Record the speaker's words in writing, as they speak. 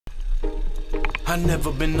I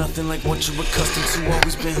never been nothing like what you're accustomed to.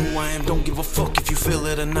 Always been who I am, don't give a fuck if you feel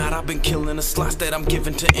it or not. I've been killing the slots that I'm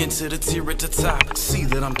giving to enter the tier at the top. See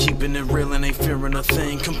that I'm keeping it real and ain't fearing a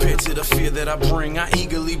thing. Compared to the fear that I bring, I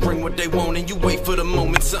eagerly bring what they want, and you wait for the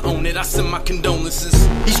moment to own it. I send my condolences.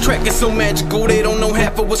 These tracks are so magical, they don't know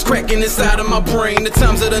half of what's cracking inside of my brain. The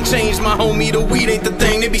times that done changed, my homie, the weed ain't the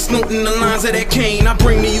thing. They be snorting the lines of that cane. I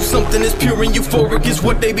bring to you something that's pure and euphoric, is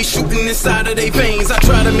what they be shooting inside of their veins. I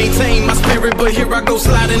try to maintain my spirit, but here I go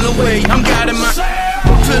sliding away. I'm guiding my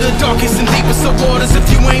to the darkest and deepest of waters. If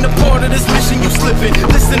you ain't a part of this mission, you slipping.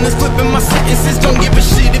 Listeners flipping my sentences, don't give a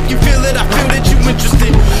shit. If you feel it, I feel that you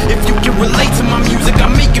interested. If you can relate to my music, I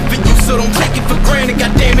make it for you, so don't take it for granted.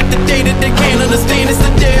 God damn it, the day that they can't understand is the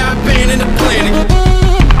day I abandon the planet.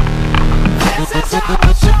 This is how I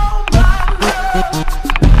show my love.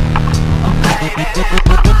 I'm baby,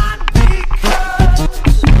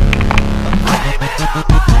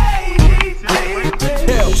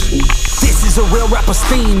 this is a real rapper's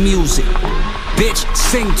theme music. Bitch,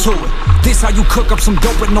 sing to it. This how you cook up some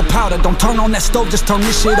dope with no powder. Don't turn on that stove, just turn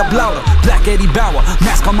this shit up louder. Black Eddie Bauer,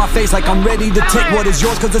 mask on my face like I'm ready to take what is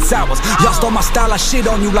yours cause it's ours. Y'all stole my style, I shit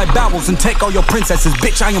on you like bowels and take all your princesses.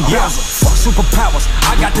 Bitch, I am Bowser. Fuck superpowers,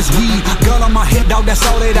 I got this weed. Gun on my hip, dog, that's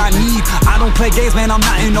all that I need. I don't play games, man, I'm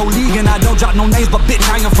not in no league. And I don't drop no names, but bitch,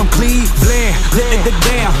 I am from Cleveland. Let it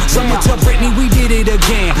down, someone tell Britney we did it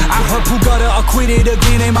again. I heard Pooh got acquitted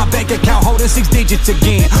again. And my bank account holding 6 digits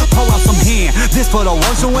again. Pull out some hand, this for the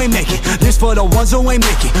ones who ain't make it. This for the ones who ain't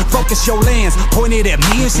make it. Focus your lens, point it at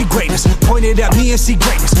me and see greatness. Point it at me and see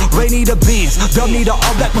greatness. Ray need a Benz, Dub need a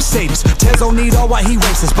all-black Mercedes. Tezo need all white, he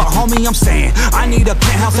racist. But homie, I'm saying, I need a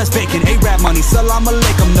penthouse that's vacant. A-rap money, salam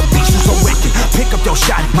alaikum, the beach is awakened. Pick up your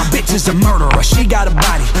shot, my bitch is a murderer. She got a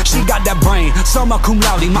body, she got that brain. Summa cum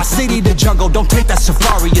laude, my city the jungle. Don't take that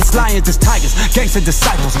safari, it's lions, it's tigers. Gangsta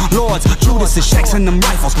disciples, lords, Judas and shakes and them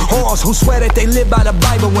rifles. Whores who swear that they live by the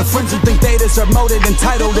Bible. When friends who think they deserve more than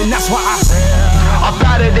entitled. And that's why I'm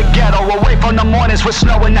out of the ghetto, away from the mornings with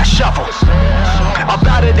snow and that shovel. I'm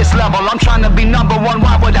out of this level, I'm trying to be number one,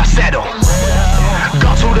 why would I settle? Go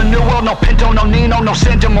to the new world, no Pinto, no Nino, no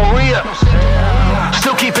Santa Maria.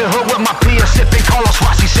 Still keep it hood with my peers, sipping Carlos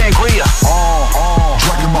Rossi Sangria.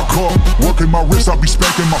 Drinking my cup, working my wrist, I be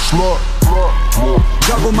spanking my slut.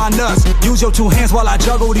 Juggle my nuts, use your 2 hands while I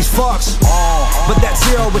juggle these fucks. But that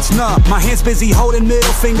zero, it's none. My hands busy holding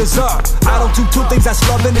middle fingers up. I don't do 2 things, that's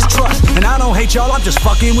love and it's trust. And I don't hate y'all, I'm just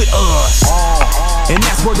fucking with us. And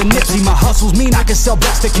that's where the Nipsey, my hustles mean I can sell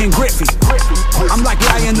backs to Ken Griffey. I'm like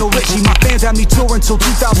Lionel Richie, my fans have me touring till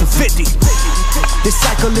 2050. This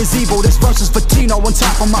cycle is evil, this verse is for Tino on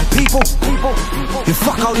top of my people. And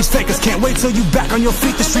fuck all these fakers, can't wait till you back on your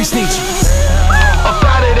feet, the streets need you. Up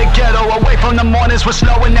out of the ghetto, away from the mornings with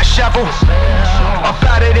snow and that shovel. Up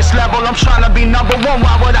out of this level, I'm trying to be number one,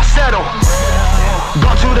 why would I settle?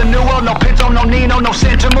 Gone to the new world, no Pinto, no Nino, no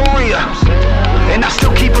Santa Maria. And I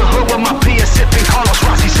still keep it hood with my peers, sipping Carlos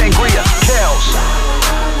Rossi